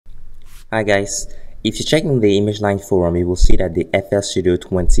Hi guys, if you check in the ImageLine forum, you will see that the FL Studio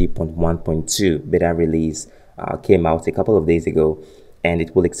 20.1.2 beta release came out a couple of days ago, and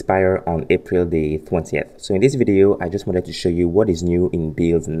it will expire on April the 20th. So in this video, I just wanted to show you what is new in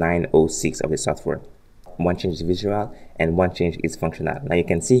build 9.06 of the software. One change is visual and one change is functional. Now you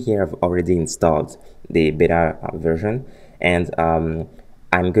can see here I've already installed the beta version, and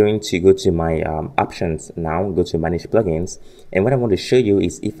I'm going to go to my options now, go to manage plugins, and what I want to show you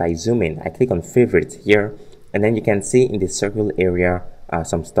is if I zoom in, I click on favorite here, and then you can see in the circle area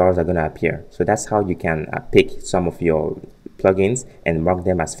some stars are going to appear. So that's how you can pick some of your plugins and mark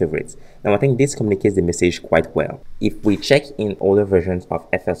them as favorites. Now I think this communicates the message quite well. If we check in older versions of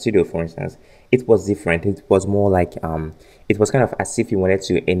FL Studio, for instance, it was different. It was more like it was kind of as if you wanted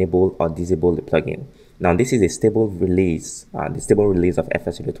to enable or disable the plugin. Now this is a stable release, the stable release of FL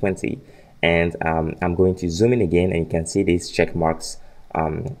Studio 20, and I'm going to zoom in again, and you can see these check marks.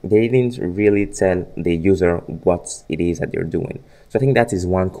 They didn't really tell the user what it is that they're doing. So I think that is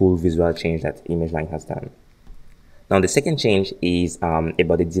one cool visual change that ImageLine has done. Now the second change is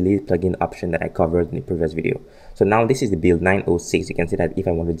about the delete plugin option that I covered in the previous video. So now this is the build 9.06. You can see that if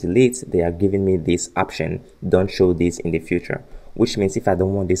I want to delete, they are giving me this option, don't show this in the future, which means if I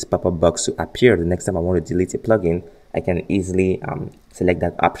don't want this pop-up box to appear the next time I want to delete a plugin, I can easily select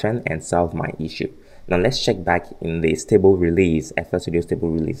that option and solve my issue. Now let's check back in the stable release, FL Studio stable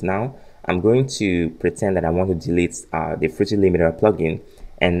release. Now I'm going to pretend that I want to delete the Fruity Limiter plugin,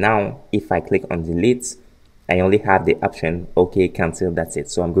 and now if I click on delete, I only have the option OK, cancel, that's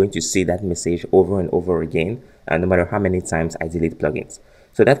it. So I'm going to see that message over and over again, no matter how many times I delete plugins.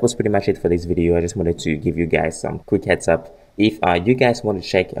 So that was pretty much it for this video. I just wanted to give you guys some quick heads up. If you guys want to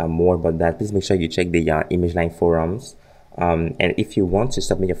check more about that, please make sure you check the ImageLine forums. And if you want to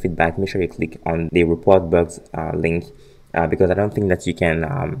submit your feedback, make sure you click on the report bugs link, because I don't think that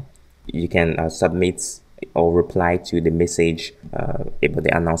you can submit or reply to the message about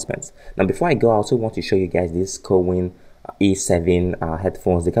the announcements. Now before I go, I also want to show you guys this Cohen E7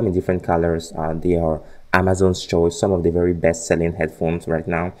 headphones. They come in different colors. They are Amazon's choice, some of the very best selling headphones right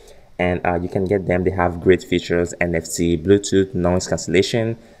now, and you can get them. They have great features: NFC, Bluetooth, noise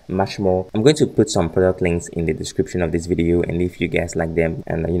cancellation, much more. I'm going to put some product links in the description of this video, and if you guys like them,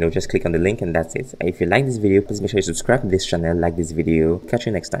 and just click on the link, and that's it. If you like this video, please make sure you subscribe to this channel, like this video. Catch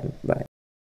you next time. Bye.